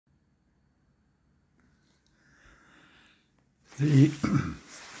The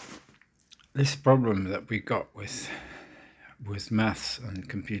this problem that we got with maths and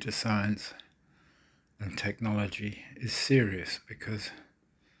computer science and technology is serious because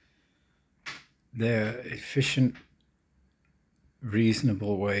they're efficient,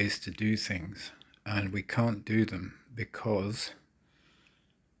 reasonable ways to do things, and we can't do them because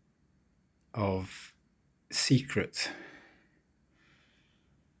of secrets.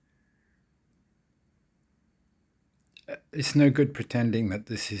 It's no good pretending that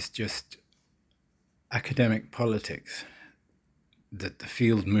this is just academic politics, that the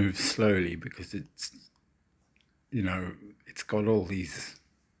field moves slowly because it's got all these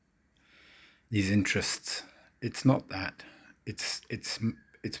interests. It's not that. It's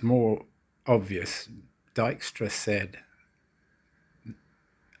more obvious. Dijkstra said,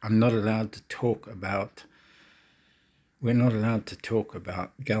 we're not allowed to talk about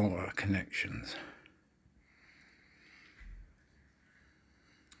Galois connections.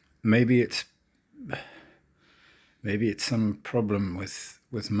 Maybe it's some problem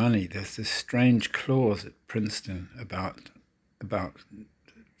with money. There's this strange clause at Princeton about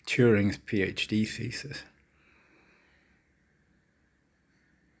Turing's PhD thesis.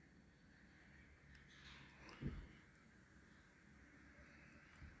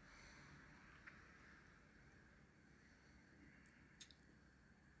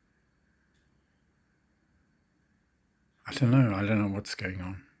 I don't know what's going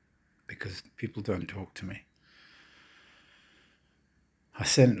on because people don't talk to me. I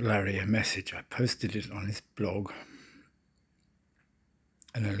sent Larry a message. I posted it on his blog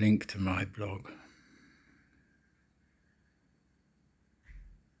and a link to my blog.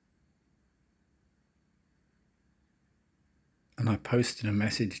 And I posted a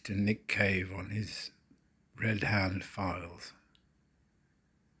message to Nick Cave on his Red Hand files.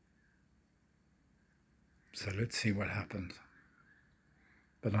 So let's see what happens.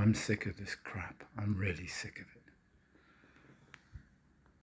 But I'm sick of this crap. I'm really sick of it.